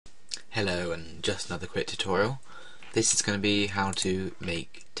Hello, and just another quick tutorial. This is going to be how to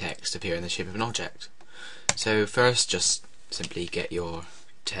make text appear in the shape of an object. So first, just simply get your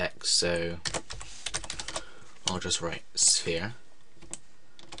text. So I'll just write sphere,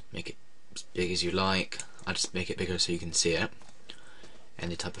 make it as big as you like. I'll just make it bigger so you can see it.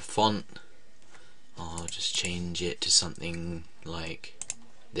 Any type of font, I'll just change it to something like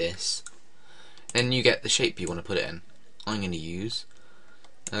this. Then you get the shape you want to put it in. I'm going to use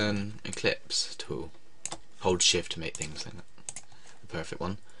ellipse tool. Hold shift to make things like that. The perfect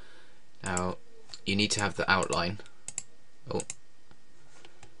one. Now you need to have the outline. You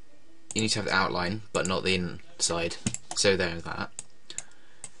need to have the outline but not the inside. So there's that.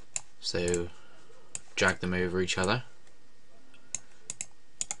 So drag them over each other.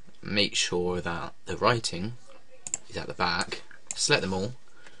 Make sure that the writing is at the back. Select them all.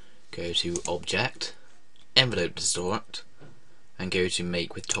 Go to Object, Envelope Distort, and go to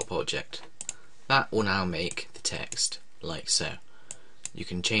Make with Top Object. That will now make the text like so. You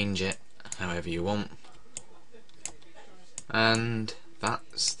can change it however you want. And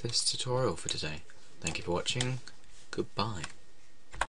that's this tutorial for today. Thank you for watching. Goodbye.